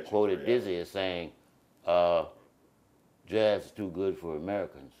tragic quoted reality. Dizzy as saying, jazz is too good for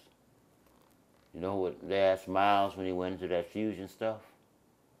Americans. You know what they asked Miles when he went into that fusion stuff?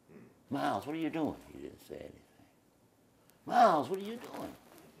 Miles, what are you doing? He didn't say anything. Miles, what are you doing?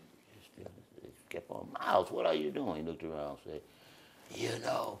 He kept on, Miles, what are you doing? He looked around and said, you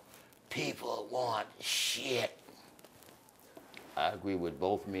know, people want shit. I agree with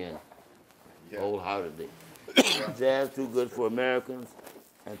both men wholeheartedly. Jazz too good for Americans,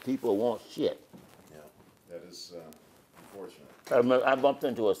 and people want shit. Yeah, that is unfortunate. I bumped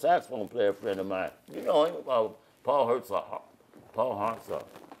into a saxophone player friend of mine. You know him, Paul Hartzog.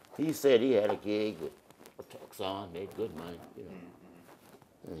 He said he had a gig with a tux on, made good money, you know.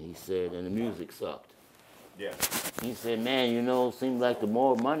 And he said, and the music sucked. Yeah. He said, man, you know, it seems like the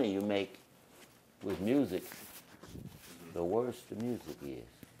more money you make with music, the worse the music is.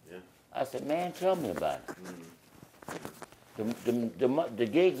 Yeah. I said, man, tell me about it. The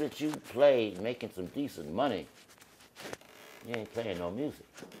gigs that you play making some decent money, you ain't playing no music.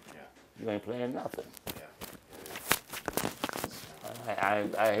 Yeah. you ain't playing nothing. Yeah.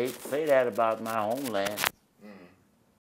 I hate to say that about my homeland.